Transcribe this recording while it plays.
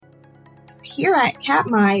Here at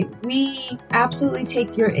Katmai, we absolutely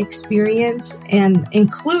take your experience and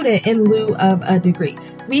include it in lieu of a degree.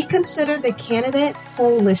 We consider the candidate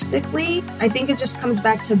holistically. I think it just comes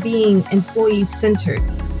back to being employee-centered.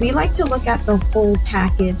 We like to look at the whole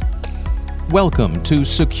package. Welcome to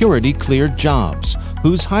Security Cleared Jobs,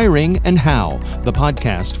 Who's Hiring and How, the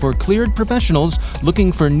podcast for cleared professionals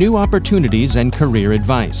looking for new opportunities and career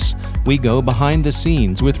advice. We go behind the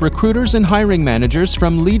scenes with recruiters and hiring managers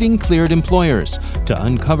from leading cleared employers to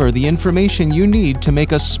uncover the information you need to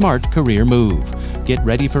make a smart career move. Get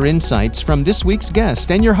ready for insights from this week's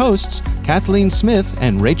guest and your hosts, Kathleen Smith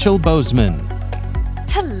and Rachel Bozeman.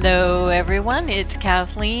 Hello, everyone. It's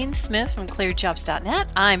Kathleen Smith from clearedjobs.net.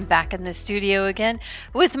 I'm back in the studio again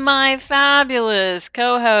with my fabulous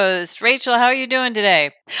co-host, Rachel. How are you doing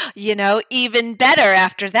today? You know, even better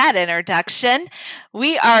after that introduction.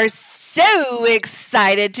 We are so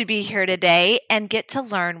excited to be here today and get to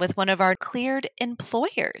learn with one of our cleared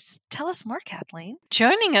employers. Tell us more, Kathleen.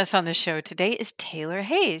 Joining us on the show today is Taylor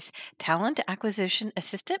Hayes, Talent Acquisition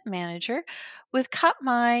Assistant Manager with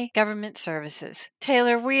Katmai Government Services.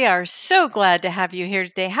 Taylor, we are so glad to have you here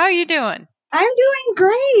today. How are you doing? I'm doing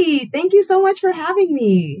great. Thank you so much for having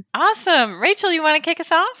me. Awesome. Rachel, you want to kick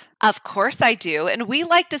us off? Of course I do. And we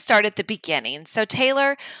like to start at the beginning. So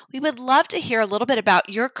Taylor, we would love to hear a little bit about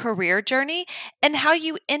your career journey and how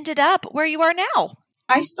you ended up where you are now.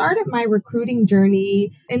 I started my recruiting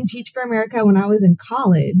journey in Teach for America when I was in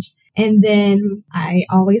college. And then I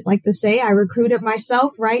always like to say I recruited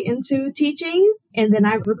myself right into teaching. And then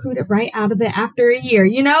I recruited right out of it after a year.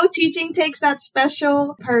 You know, teaching takes that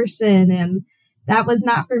special person, and that was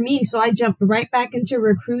not for me. So I jumped right back into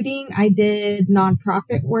recruiting. I did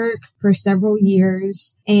nonprofit work for several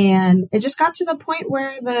years, and it just got to the point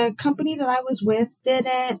where the company that I was with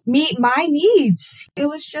didn't meet my needs. It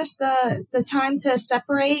was just the time to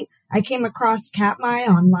separate. I came across Katmai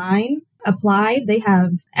online, applied. They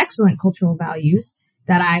have excellent cultural values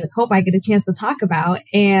that I hope I get a chance to talk about.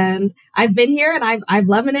 And I've been here and I've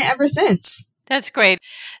loving it ever since. That's great.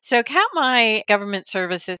 So Katmai Government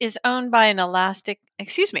Services is owned by an Alaska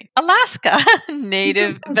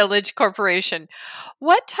Native Village Corporation.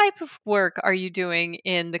 What type of work are you doing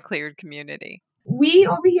in the cleared community? We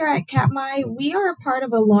over here at Katmai, we are a part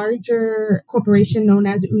of a larger corporation known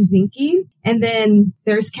as Uzinki. And then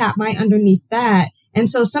there's Katmai underneath that. And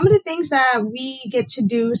so some of the things that we get to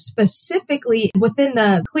do specifically within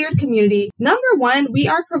the cleared community, number one, we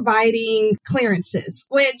are providing clearances,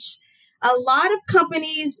 which a lot of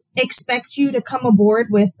companies expect you to come aboard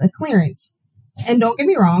with a clearance. And don't get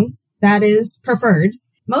me wrong, that is preferred.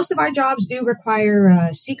 Most of our jobs do require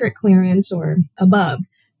a secret clearance or above,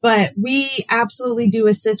 but we absolutely do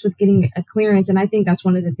assist with getting a clearance. And I think that's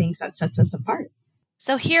one of the things that sets us apart.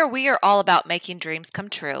 So here we are all about making dreams come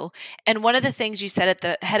true. And one of the things you said at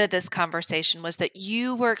the head of this conversation was that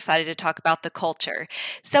you were excited to talk about the culture.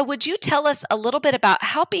 So would you tell us a little bit about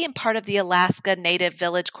how being part of the Alaska Native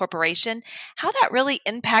Village Corporation, how that really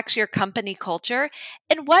impacts your company culture,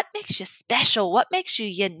 and what makes you special? What makes you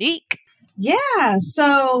unique? Yeah.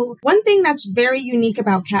 So one thing that's very unique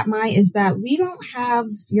about Katmai is that we don't have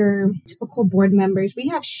your typical board members. We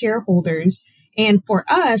have shareholders. And for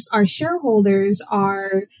us, our shareholders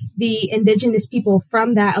are the indigenous people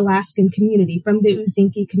from that Alaskan community, from the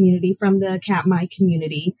Uzinki community, from the Katmai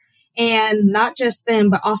community. And not just them,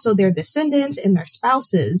 but also their descendants and their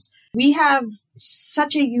spouses. We have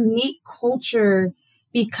such a unique culture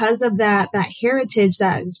because of that heritage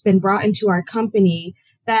that has been brought into our company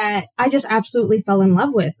that I just absolutely fell in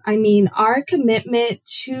love with. I mean, our commitment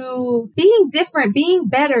to being different, being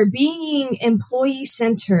better, being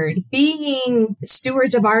employee-centered, being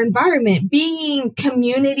stewards of our environment, being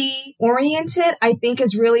community-oriented, I think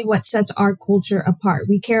is really what sets our culture apart.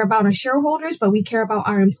 We care about our shareholders, but we care about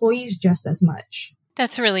our employees just as much.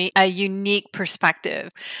 That's really a unique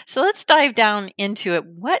perspective. So let's dive down into it.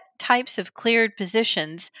 What types of cleared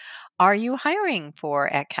positions are you hiring for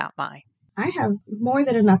at Katmai? I have more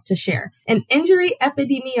than enough to share. An injury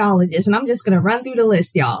epidemiologist, and I'm just going to run through the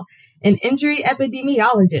list, y'all. An injury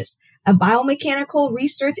epidemiologist, a biomechanical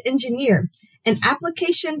research engineer, an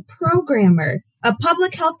application programmer, a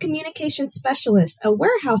public health communication specialist, a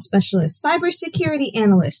warehouse specialist, cybersecurity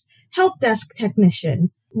analyst, help desk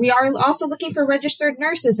technician. We are also looking for registered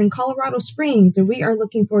nurses in Colorado Springs, and we are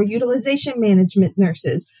looking for utilization management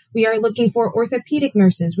nurses. We are looking for orthopedic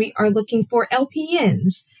nurses. We are looking for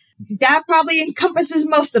LPNs. That probably encompasses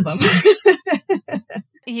most of them.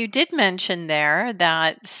 You did mention there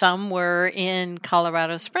that some were in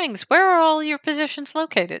Colorado Springs. Where are all your positions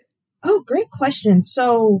located? Oh, great question.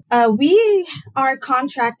 So we are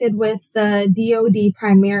contracted with the DoD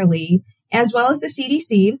primarily, as well as the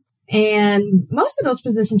CDC. And most of those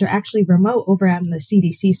positions are actually remote over on the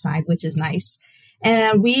CDC side, which is nice.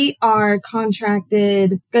 And we are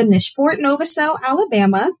contracted, Fort Novosel,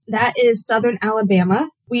 Alabama. That is Southern Alabama.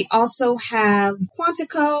 We also have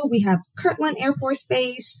Quantico. We have Kirtland Air Force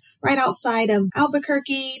Base right outside of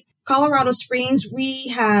Albuquerque. Colorado Springs. We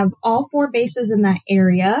have all 4 bases in that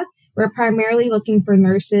area. We're primarily looking for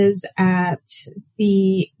nurses at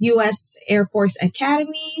the U.S. Air Force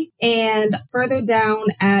Academy and further down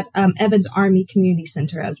at Evans Army Community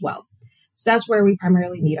Center as well. So that's where we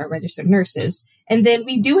primarily need our registered nurses. And then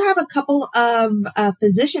we do have a couple of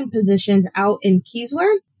physician positions out in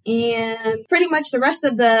Keesler, and pretty much the rest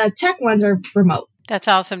of the tech ones are remote. That's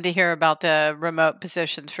awesome to hear about the remote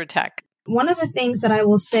positions for tech. One of the things that I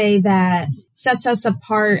will say that sets us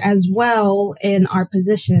apart as well in our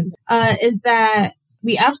position is that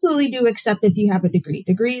we absolutely do accept if you have a degree.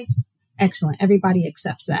 Degrees, excellent. Everybody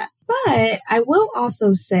accepts that. But I will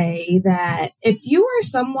also say that if you are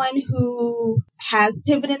someone who has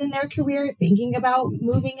pivoted in their career, thinking about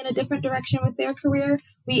moving in a different direction with their career,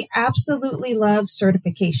 we absolutely love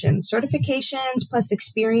certifications. Certifications plus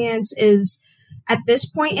experience is, at this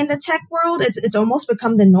point in the tech world, it's almost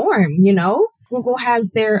become the norm, you know? Google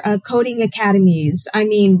has their coding academies. I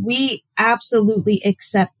mean, we absolutely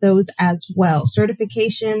accept those as well.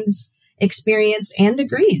 Certifications, experience, and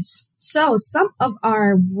degrees. So some of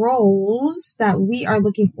our roles that we are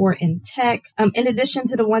looking for in tech, in addition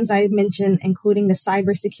to the ones I mentioned, including the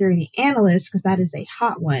cybersecurity analyst, because that is a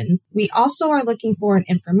hot one, we also are looking for an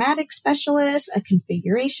informatics specialist, a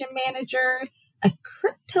configuration manager, a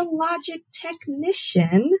cryptologic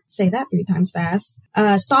technician, say that 3 times fast,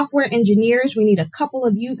 software engineers, we need a couple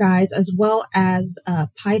of you guys, as well as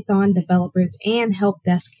Python developers and help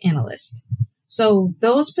desk analysts. So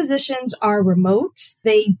those positions are remote.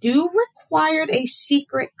 They do require a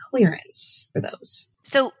secret clearance for those.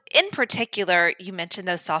 So in particular, you mentioned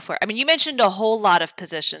those software. I mean, you mentioned a whole lot of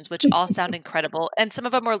positions, which all sound incredible. And some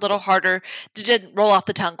of them are a little harder to didn't roll off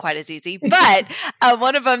the tongue quite as easy. But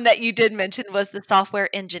one of them that you did mention was the software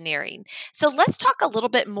engineering. So let's talk a little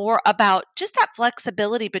bit more about just that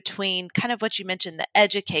flexibility between kind of what you mentioned, the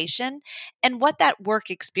education and what that work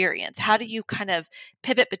experience. How do you kind of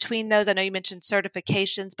pivot between those? I know you mentioned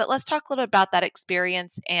certifications, but let's talk a little bit about that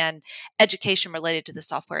experience and education related to the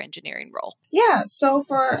software engineering role. Yeah. So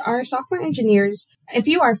for our software engineers, if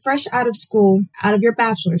you are fresh out of school, out of your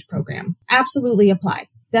bachelor's program, absolutely apply.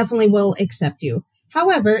 Definitely will accept you.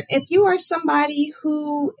 However, if you are somebody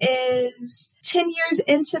who is 10 years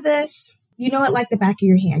into this, you know it like the back of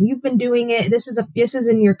your hand. You've been doing it. This is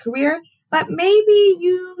in your career, but maybe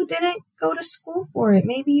you didn't go to school for it.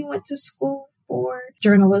 Maybe you went to school for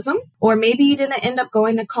journalism, or maybe you didn't end up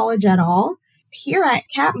going to college at all. Here at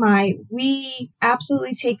Katmai, we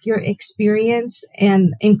absolutely take your experience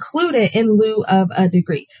and include it in lieu of a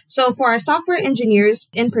degree. So for our software engineers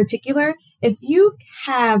in particular, if you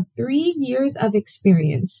have 3 years of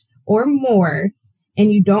experience or more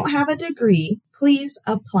and you don't have a degree, please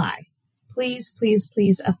apply. Please, please,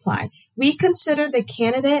 please apply. We consider the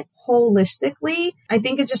candidate holistically. I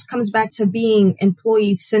think it just comes back to being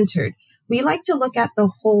employee-centered. We like to look at the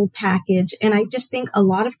whole package, and I just think a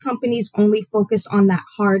lot of companies only focus on that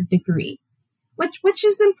hard degree, which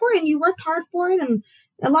is important. You worked hard for it, and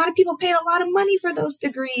a lot of people paid a lot of money for those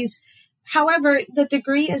degrees. However, the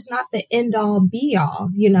degree is not the end-all,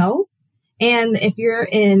 be-all, you know? And if you're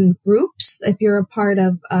in groups, if you're a part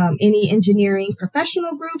of any engineering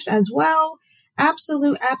professional groups as well,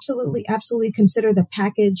 absolutely consider the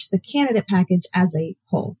package, the candidate package as a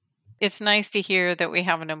whole. It's nice to hear that we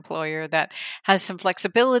have an employer that has some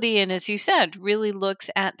flexibility and, as you said, really looks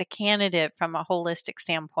at the candidate from a holistic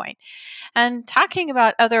standpoint. And talking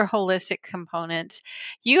about other holistic components,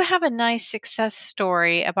 you have a nice success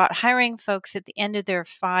story about hiring folks at the end of their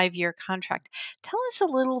 5-year contract. Tell us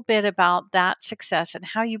a little bit about that success and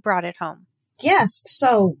how you brought it home. Yes.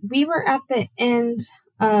 So we were at the end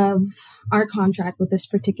of our contract with this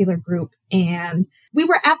particular group, and we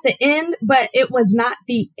were at the end, but it was not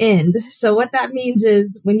the end. So what that means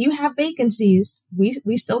is when you have vacancies, we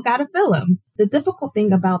still got to fill them. The difficult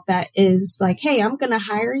thing about that is like, hey, I'm going to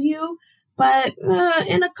hire you, but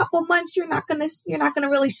in a couple months, you're not going to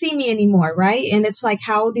really see me anymore. Right. And it's like,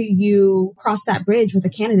 how do you cross that bridge with a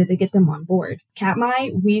candidate to get them on board? Katmai,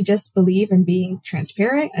 we just believe in being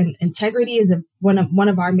transparent, and integrity is one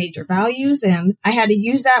of our major values. And I had to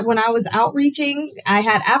use that when I was outreaching. I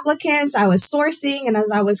had applicants, I was sourcing, and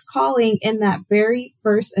as I was calling in that very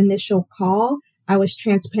first initial call, I was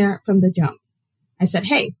transparent from the jump. I said,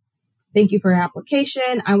 hey, thank you for your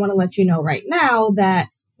application. I want to let you know right now that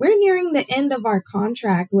we're nearing the end of our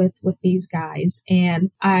contract with these guys. And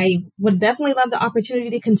I would definitely love the opportunity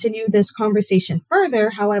to continue this conversation further.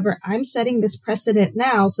 However, I'm setting this precedent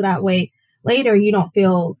now so that way later you don't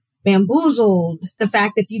feel bamboozled. The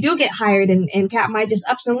fact if you do get hired and Katmai just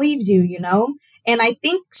ups and leaves you, you know? And I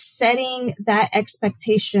think setting that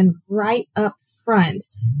expectation right up front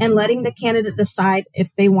and letting the candidate decide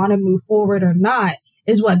if they want to move forward or not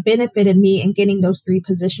is what benefited me in getting those 3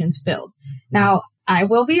 positions filled. Now, I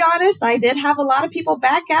will be honest, I did have a lot of people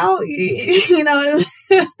back out, you know,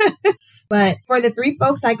 but for the 3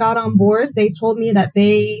 folks I got on board, they told me that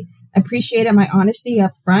they appreciated my honesty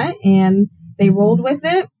up front and they rolled with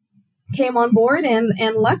it, came on board, and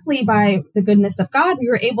luckily by the goodness of God, we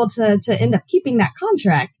were able to end up keeping that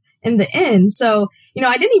contract in the end. So, you know,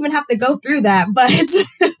 I didn't even have to go through that, but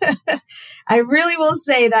I really will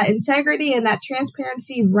say that integrity and that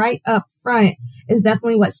transparency right up front is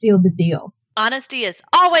definitely what sealed the deal. Honesty is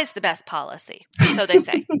always the best policy, so they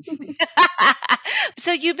say.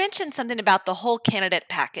 So you mentioned something about the whole candidate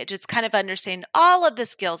package. It's kind of understanding all of the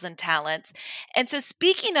skills and talents. And so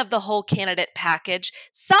speaking of the whole candidate package,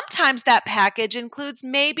 sometimes that package includes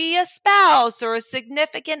maybe a spouse or a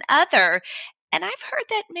significant other. And I've heard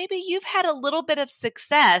that maybe you've had a little bit of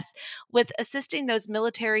success with assisting those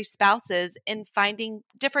military spouses in finding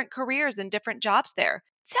different careers and different jobs there.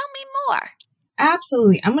 Tell me more.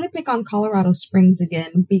 Absolutely. I'm going to pick on Colorado Springs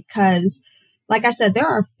again because, like I said, there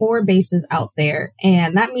are 4 bases out there,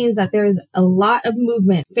 and that means that there's a lot of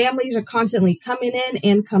movement. Families are constantly coming in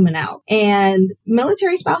and coming out, and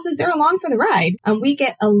military spouses, they're along for the ride. We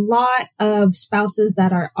get a lot of spouses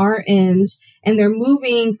that are RNs, and they're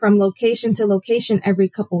moving from location to location every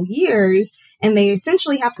couple years, and they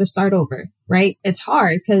essentially have to start over, right? It's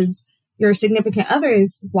hard because your significant other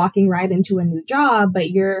is walking right into a new job,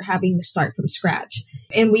 but you're having to start from scratch.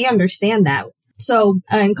 And we understand that. So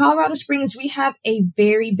in Colorado Springs, we have a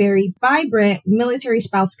very, very vibrant military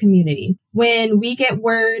spouse community. When we get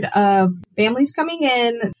word of families coming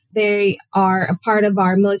in, they are a part of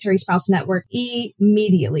our military spouse network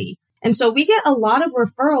immediately. And so we get a lot of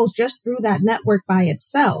referrals just through that network by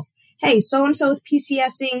itself. Hey, so-and-so is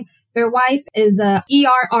PCSing. Their wife is a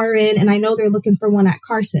ERRN, and I know they're looking for one at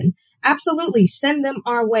Carson. Absolutely. Send them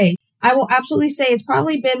our way. I will absolutely say it's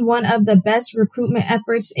probably been one of the best recruitment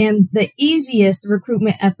efforts and the easiest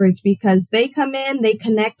recruitment efforts because they come in, they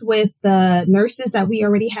connect with the nurses that we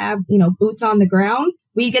already have, you know, boots on the ground.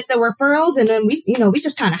 We get the referrals and then we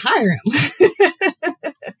just kind of hire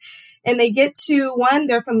them. And they get to, 1,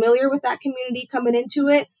 they're familiar with that community coming into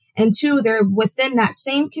it. And 2, they're within that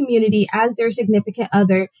same community as their significant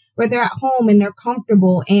other, where they're at home and they're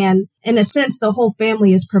comfortable. And in a sense, the whole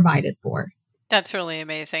family is provided for. That's really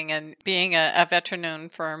amazing. And being a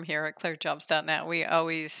veteran-owned firm here at clearjobs.net, we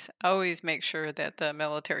always make sure that the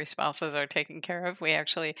military spouses are taken care of. We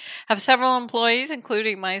actually have several employees,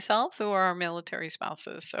 including myself, who are our military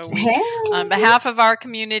spouses. So we, on behalf of our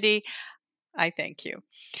community, I thank you.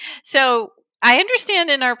 So I understand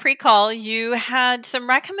in our pre-call, you had some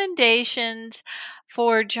recommendations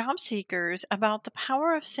for job seekers about the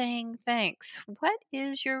power of saying thanks. What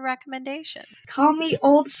is your recommendation? Call me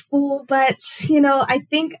old school, but, I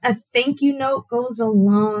think a thank you note goes a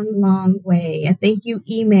long, long way. A thank you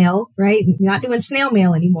email, right? Not doing snail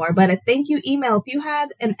mail anymore, but a thank you email. If you had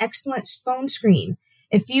an excellent phone screen,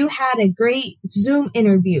 if you had a great Zoom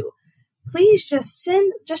interview, please just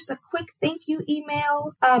send just a quick thank you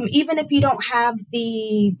email. Even if you don't have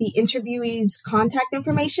the interviewee's contact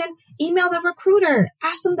information, email the recruiter.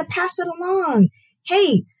 Ask them to pass it along.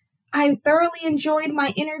 Hey, I thoroughly enjoyed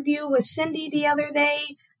my interview with Cindy the other day.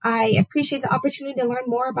 I appreciate the opportunity to learn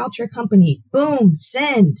more about your company. Boom,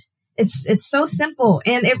 send. It's so simple,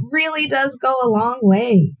 and it really does go a long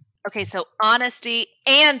way. Okay, so honesty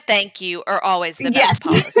and thank you are always the best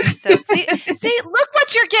Yes. policy. So see, look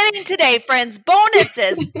what you're getting today, friends.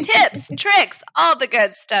 Bonuses, tips, tricks, all the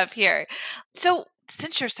good stuff here. So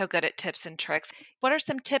since you're so good at tips and tricks, what are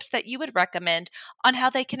some tips that you would recommend on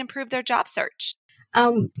how they can improve their job search?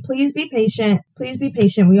 Please be patient. Please be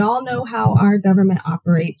patient. We all know how our government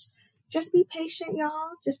operates. Just be patient,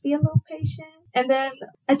 y'all. Just be a little patient. And then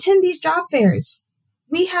attend these job fairs.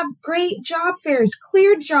 We have great job fairs.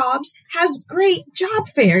 Cleared Jobs has great job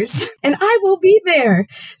fairs, and I will be there.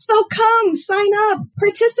 So come, sign up,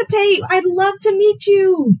 participate. I'd love to meet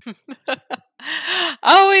you.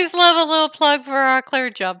 Always love a little plug for our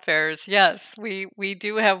Cleared Job fairs. Yes, we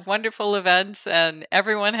do have wonderful events, and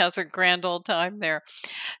everyone has a grand old time there.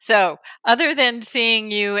 So other than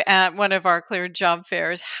seeing you at one of our Cleared Job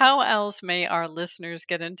fairs, how else may our listeners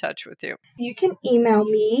get in touch with you? You can email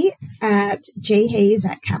me at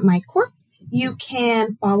jhayes@Katmai Corp. You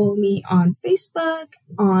can follow me on Facebook,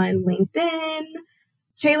 on LinkedIn.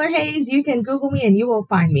 Taylor Hayes, you can Google me and you will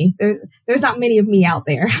find me. There's not many of me out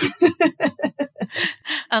there.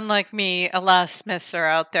 Unlike me, a lot of Smiths are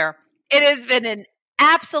out there. It has been an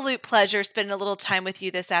absolute pleasure spending a little time with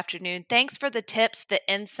you this afternoon. Thanks for the tips, the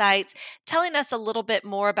insights, telling us a little bit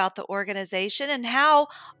more about the organization and how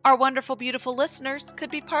our wonderful, beautiful listeners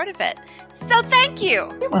could be part of it. So thank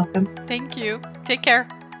you. You're welcome. Thank you. Take care.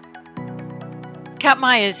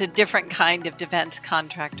 Katmai is a different kind of defense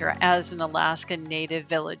contractor as an Alaskan Native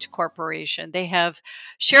Village corporation. They have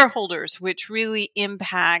shareholders, which really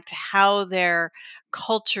impact how their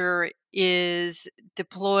culture is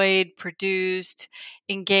deployed, produced,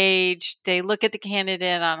 engaged. They look at the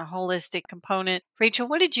candidate on a holistic component. Rachel,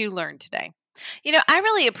 what did you learn today? I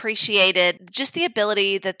really appreciated just the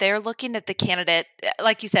ability that they're looking at the candidate,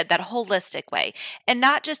 like you said, that holistic way, and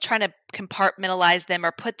not just trying to compartmentalize them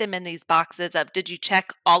or put them in these boxes of, did you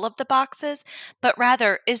check all of the boxes? But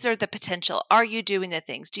rather, is there the potential? Are you doing the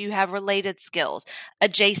things? Do you have related skills,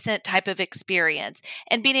 adjacent type of experience,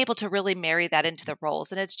 and being able to really marry that into the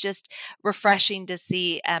roles? And it's just refreshing to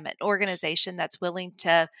see an organization that's willing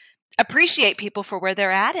to appreciate people for where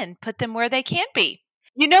they're at and put them where they can be.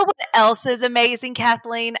 You know what else is amazing,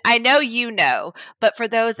 Kathleen? I know you know, but for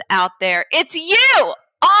those out there, it's you!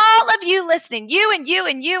 All of you listening, you and you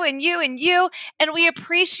and you and you and you. And we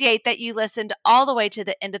appreciate that you listened all the way to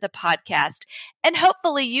the end of the podcast. And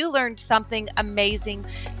hopefully you learned something amazing.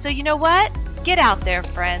 So you know what? Get out there,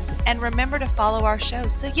 friends, and remember to follow our show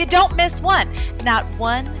so you don't miss one, not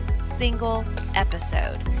one single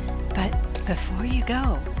episode. But before you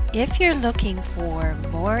go, if you're looking for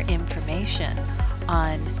more information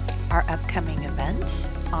on our upcoming events,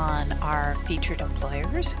 on our featured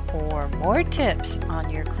employers, or more tips on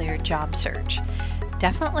your clear job search,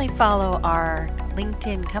 definitely follow our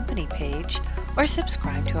LinkedIn company page or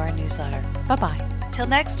subscribe to our newsletter. Bye-bye. Till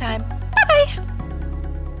next time.